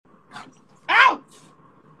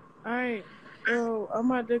Alright. Well,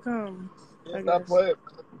 I'm about to come. Stop playing.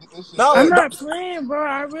 No, I'm not playing, bro.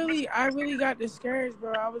 I really got discouraged,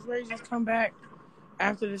 bro. I was ready to just come back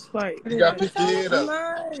after this fight. You got 58 I'm up.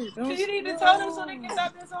 not. You need to tell them so they can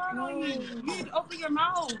stop this hard on you. You need to open your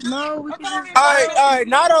mouth. No, we can just... Alright.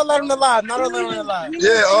 Now don't let him alive. Now don't let him alive.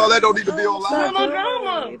 Yeah, all that don't need to be on live. No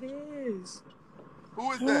drama. It is.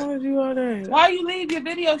 Who is I don't that? want to do all that. Why you leave your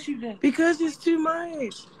video shooting? Because it's too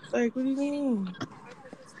much. Like, what do you mean?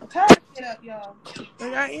 Turn that shit up, y'all.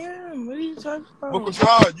 Like, I am. What are you talking about? But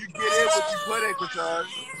Krishan, you get in what you put in, Krishan.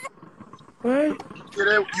 What?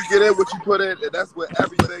 You get in what you put in, and that's what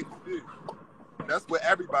everything you do. That's what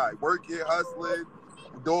everybody working, hustling,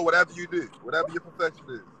 doing whatever you do, whatever your profession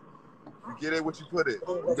is. You get in what you put in.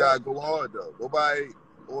 You gotta go hard though. Nobody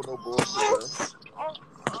on no bullshit.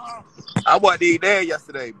 I wasn't even there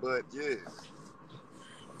yesterday, but yeah.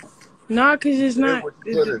 Nah, cause it's not.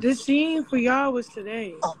 The scene for y'all was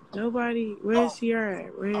today. Nobody. Where's Sierra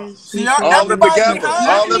at? Where's Sierra? All of them together.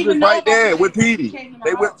 All of them right there with Petey.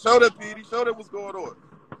 They went. Show them Petey. Show them what's going on.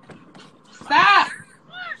 Stop.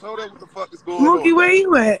 Show them what the fuck is going on. Mookie, where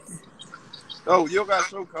you at? Oh, you don't gotta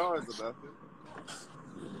show cars or nothing.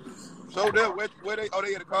 Show them where they. Oh,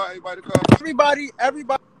 they in the car. Everybody in the car.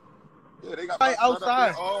 Everybody. Yeah, they got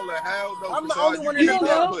outside. All the hell no. I'm the only one in in that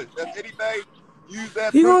the push. That's anything. Use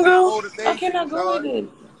that. You gonna go? I cannot go with it.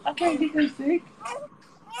 I can't get sick.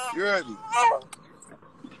 You heard me.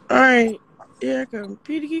 All right. Yeah, I come.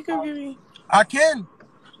 Peter, can you come get me? I can.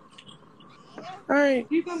 All right.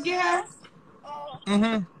 You come get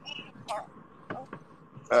her?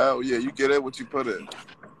 Oh yeah, you get in what you put in.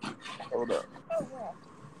 Hold up.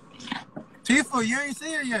 Tifa, you ain't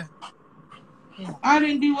see her yet. I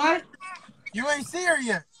didn't do what? You ain't see her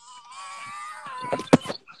yet.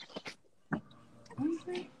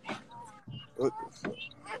 What the fuck?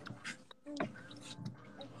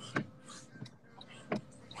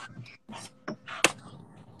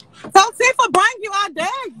 So Tifa, bring you, I dare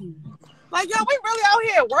you. Like, yo, we really out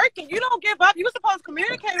here working. You don't give up. You were supposed to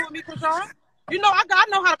communicate with me, Krishan. You know, I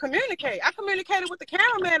know how to communicate. I communicated with the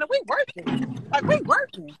cameraman and we working. Like, we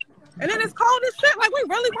working. And then it's cold as shit. Like, we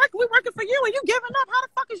really working. We working for you and you giving up. How the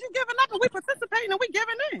fuck is you giving up and we participating and we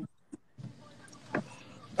giving in?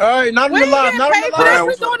 All right, not in the live. Not in the live.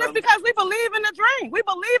 We doing this because we believe in the dream. We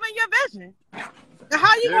believe in your vision. And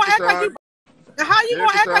how you gonna act like you? And how you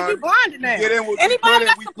gonna act like you blinded now? Anybody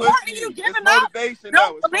that's supporting you giving up,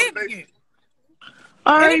 don't believe in you.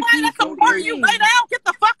 Anybody that's supporting you, lay down, get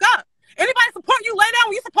the fuck up. Anybody supporting you, lay down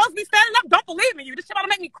when you're supposed to be standing up, don't believe in you. This shit ought to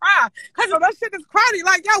make me cry. Because that shit is crowded.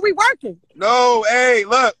 Like, yo, we working. No, hey,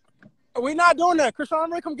 look. We not doing that.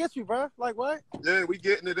 Chriseanrock, come get you, bro. Like, what? Yeah, we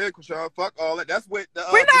getting it in, Krishan. Fuck all that. That's what the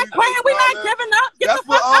we're not playing. We're not giving up. Get that's the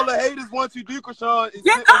what fuck all up. the haters want you to do, Krishan, is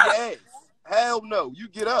Get sit on up. your ass. Hell no. You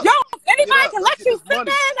get up. Yo, anybody up. can let you sit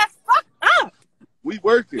there. That's fucked up. We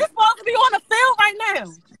working. You're supposed to be on the field right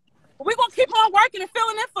now. We're going to keep on working and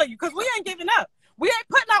filling in for you because we ain't giving up. We ain't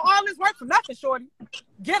putting out all this work for nothing, shorty.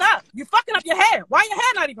 Get up. You fucking up your hair. Why your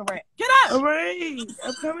hair not even red? Get up. All right.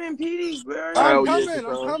 I'm coming, Petey. I'm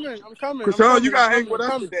coming. Krishan, you got to hang with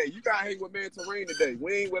us today. You got to hang with Man Terrain today.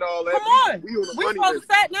 We ain't with all that. Come on. We on the we money supposed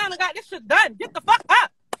to sit down and got this shit done. Get the fuck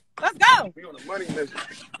up. Let's go. We on the money mission.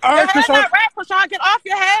 All right, your hair not red, Krishan. Get off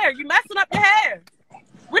your hair. You messing up your hair.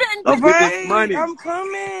 We didn't all get right. money. I'm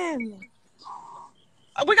coming.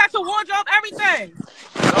 We got your wardrobe, everything.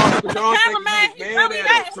 No, cameraman, he was mad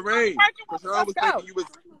at it. Terrain. Krishan was thinking you was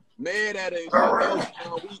mad at it.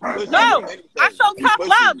 No, I show tough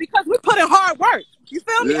love because we put in hard work. You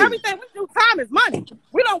feel me? Yeah. Everything we do, time is money.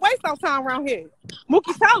 We don't waste our time around here.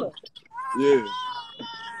 Mookie, tell her. Yeah.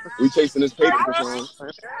 We chasing this paper, Krishan.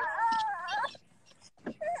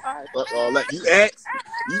 You asked for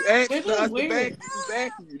us to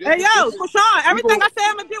back you. Hey, yo, Krishan, everything I say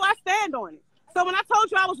I'm going to do, I stand on it. So when I told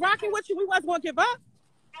you I was rocking with you, we wasn't going to give up.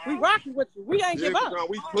 We rocking with you. We ain't give up.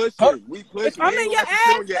 We pushing. We pushing. I'm in your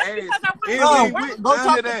ass.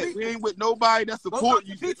 We ain't with nobody that support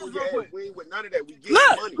you. We ain't with none of that. We get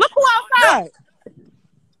money. Look who outside.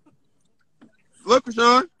 Look,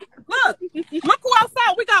 Krishan. Look who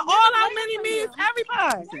outside. We got all our mini-me's,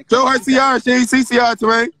 everybody. Show her Ciara. She ain't see Ciara,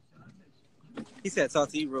 Terrain. He said, talk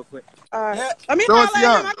to you real quick. Let me holler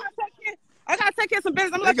at him. I gotta take care of some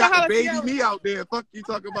business. I'm gonna let y'all holler at you. Baby me out there. Fuck you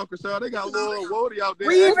talking about, Krishan. They got little Wody out there.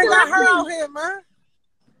 We even got her out here, man.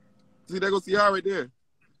 See, there goes Ciara right there.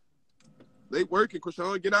 They working,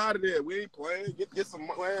 Krishan. Get out of there. We ain't playing. Get some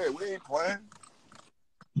money. We ain't playing.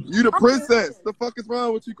 You the princess. The fuck is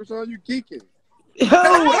wrong with you, Krishan? You geeking. Yo,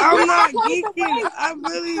 I'm not geeking. I'm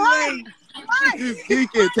really like, You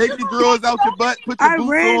geeking. Take your drawers out your butt, put your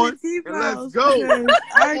boots on, and let's go.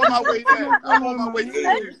 I'm on my way there. I'm on my way to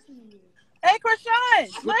you. Hey, Chrisean,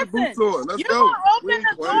 listen. Let's you go. Gonna open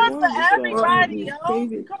the door for everybody, yo.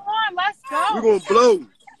 Come on, let's go. We're going to blow.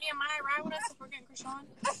 Nehemiah ride with us if we're getting Chrisean?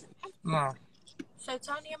 No. So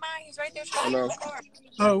tell Nehemiah he's right there trying to car.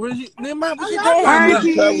 Oh, where's you? Nehemiah, what you going?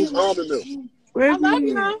 Where's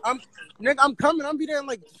Nigga, I'm coming. I'm be there in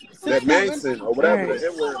like 6 That minutes. Manson or whatever the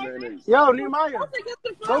N-word man is. Yo, Nehemiah,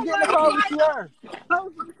 go get in the car with you are.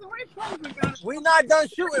 We not done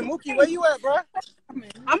shooting. Mookie, where you at, bro?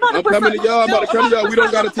 I'm coming to y'all. I'm about to come to y'all. We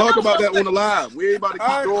don't got to talk about that on the live. We ain't about to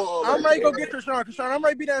keep doing all that. I'm ready to go get Chrisean. Chrisean, I'm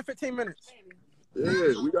ready to be there in 15 minutes.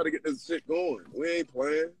 Yeah, we got to get this shit going. We ain't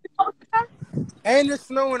playing. And it's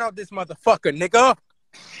snowing out this motherfucker, nigga.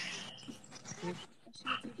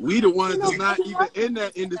 We the ones that's not even in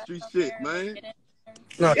that industry shit, man.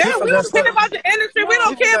 No, yeah, we don't care about the industry. We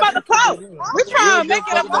don't care about the clout. We trying to make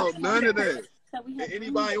it about none of that.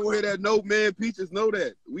 Anybody over here that know Man Peaches know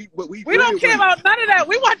that. We don't care about none of that.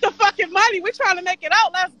 We want the fucking money. We trying to make it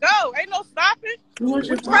out. Let's go. Ain't no stopping. We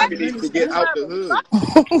need to get out the hood.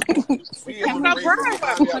 We ain't out the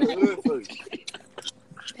hood first.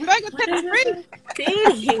 We ain't gonna take the free.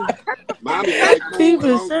 Mommy, like,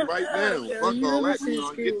 right now. Fuck all that.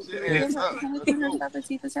 Get your ass up.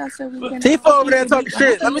 Tifa over there talking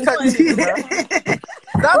shit. Let me talk to Tifa.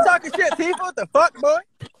 Stop talking shit, Tifa. What the fuck, boy?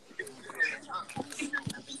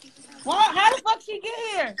 Well, how the fuck she get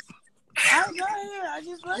here? I got here. I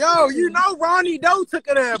just Yo, you know Ronnie Doe took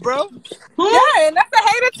her there, bro. Yeah, and that's a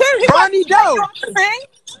hater too. Ronnie Doe.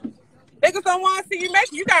 Niggas don't want to see you make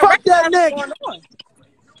it. You got fuck that nigga.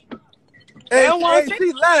 Hey,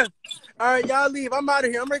 she left. All right, y'all leave. I'm out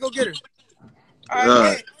of here. I'm ready to go get her. All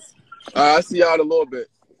right. I see y'all in a little bit.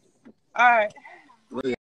 All right.